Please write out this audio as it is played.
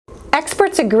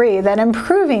Experts agree that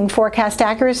improving forecast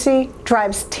accuracy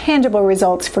drives tangible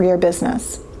results for your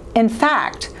business. In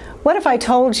fact, what if I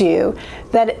told you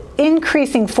that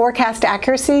increasing forecast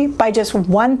accuracy by just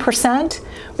 1%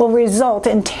 will result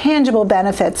in tangible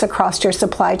benefits across your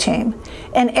supply chain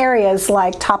in areas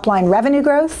like top-line revenue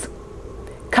growth,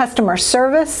 customer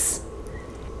service,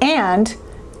 and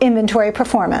inventory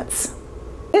performance?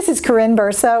 This is Corinne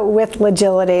Bursa with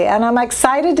Logility, and I'm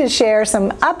excited to share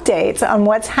some updates on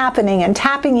what's happening and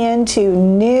tapping into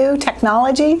new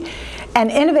technology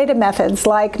and innovative methods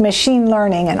like machine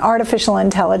learning and artificial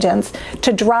intelligence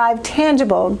to drive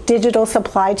tangible digital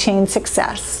supply chain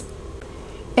success.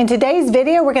 In today's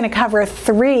video, we're going to cover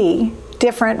 3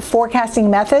 different forecasting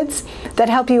methods that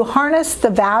help you harness the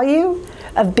value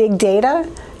of big data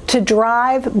to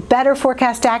drive better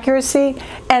forecast accuracy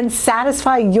and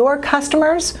satisfy your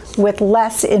customers with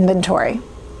less inventory.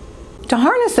 To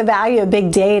harness the value of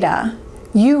big data,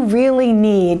 you really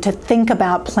need to think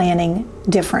about planning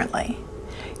differently.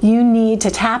 You need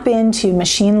to tap into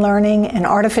machine learning and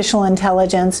artificial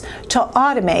intelligence to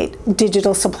automate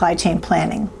digital supply chain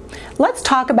planning. Let's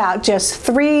talk about just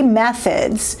 3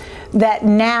 methods that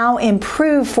now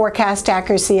improve forecast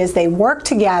accuracy as they work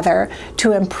together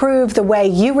to improve the way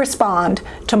you respond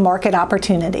to market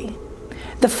opportunity.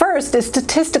 The first is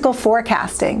statistical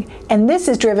forecasting, and this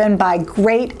is driven by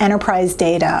great enterprise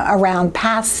data around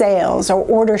past sales or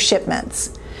order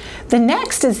shipments. The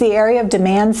next is the area of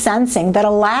demand sensing that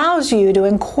allows you to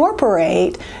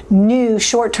incorporate new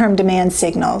short-term demand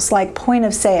signals like point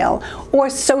of sale or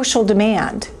social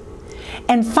demand.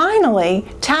 And finally,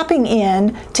 tapping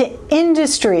in to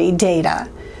industry data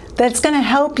that's going to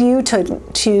help you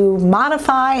to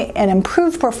modify and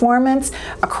improve performance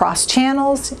across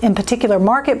channels, in particular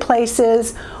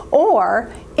marketplaces,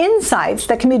 or insights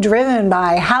that can be driven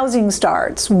by housing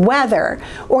starts, weather,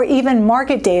 or even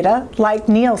market data like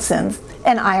Nielson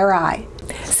and IRI.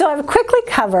 So I've quickly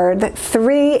covered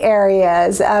 3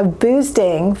 areas of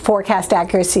boosting forecast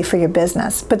accuracy for your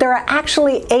business, but there are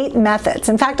actually 8 methods.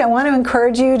 In fact, I want to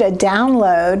encourage you to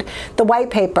download the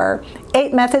white paper,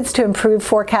 8 Methods to Improve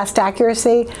Forecast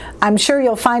Accuracy. I'm sure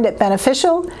you'll find it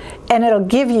beneficial, and it'll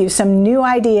give you some new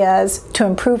ideas to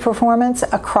improve performance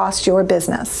across your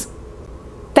business.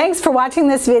 Thanks for watching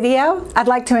this video. I'd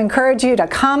like to encourage you to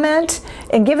comment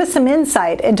and give us some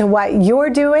insight into what you're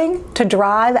doing to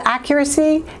drive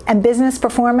accuracy and business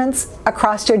performance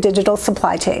across your digital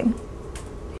supply chain.